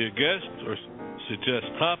like to be a guest or suggest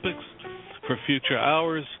topics for future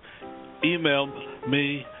hours, email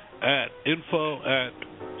me at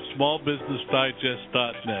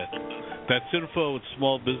info@smallbusinessdigest.net. That's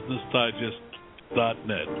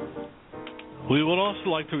info@smallbusinessdigest.net. We would also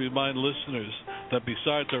like to remind listeners that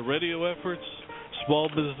besides our radio efforts, Small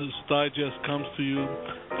Business Digest comes to you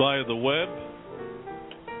via the web,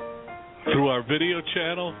 through our video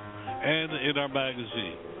channel, and in our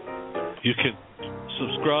magazine. You can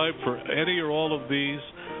subscribe for any or all of these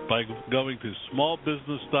by going to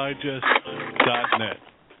smallbusinessdigest.net.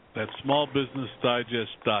 That's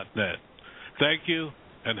smallbusinessdigest.net. Thank you,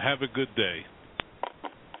 and have a good day.